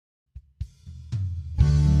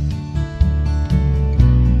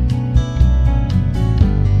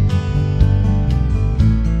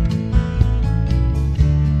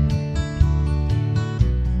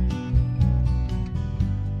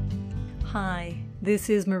Hi, this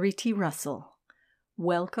is Marie T. Russell.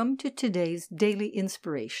 Welcome to today's Daily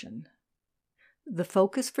Inspiration. The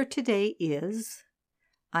focus for today is,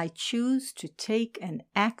 I choose to take an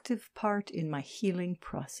active part in my healing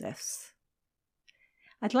process.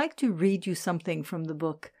 I'd like to read you something from the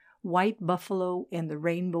book White Buffalo and the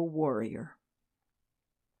Rainbow Warrior.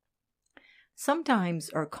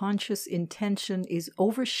 Sometimes our conscious intention is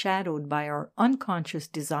overshadowed by our unconscious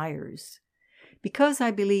desires. Because I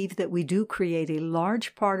believe that we do create a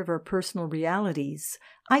large part of our personal realities,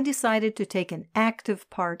 I decided to take an active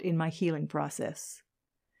part in my healing process.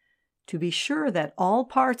 To be sure that all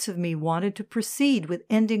parts of me wanted to proceed with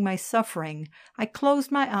ending my suffering, I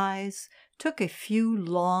closed my eyes, took a few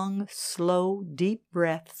long, slow, deep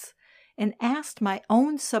breaths, and asked my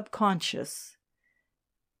own subconscious,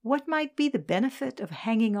 what might be the benefit of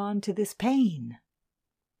hanging on to this pain?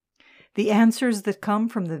 The answers that come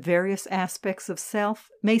from the various aspects of self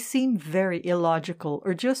may seem very illogical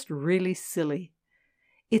or just really silly.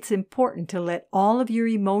 It's important to let all of your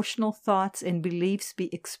emotional thoughts and beliefs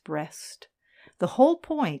be expressed. The whole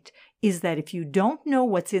point is that if you don't know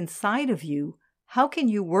what's inside of you, how can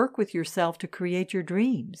you work with yourself to create your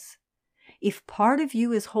dreams? If part of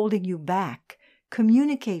you is holding you back,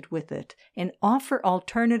 communicate with it and offer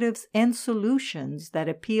alternatives and solutions that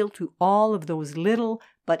appeal to all of those little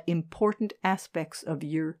but important aspects of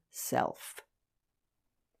yourself.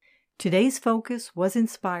 Today's focus was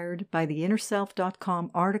inspired by the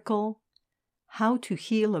InnerSelf.com article, How to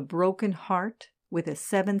Heal a Broken Heart with a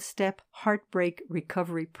 7-Step Heartbreak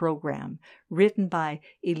Recovery Program, written by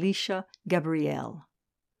Elisha Gabriel.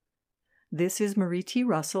 This is Marie T.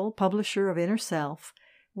 Russell, publisher of Inner Self,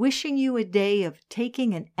 wishing you a day of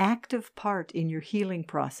taking an active part in your healing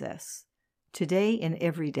process, today and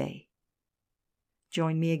every day.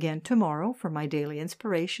 Join me again tomorrow for my daily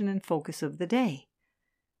inspiration and focus of the day.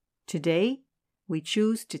 Today, we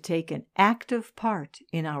choose to take an active part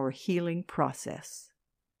in our healing process.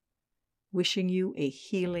 Wishing you a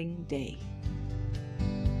healing day.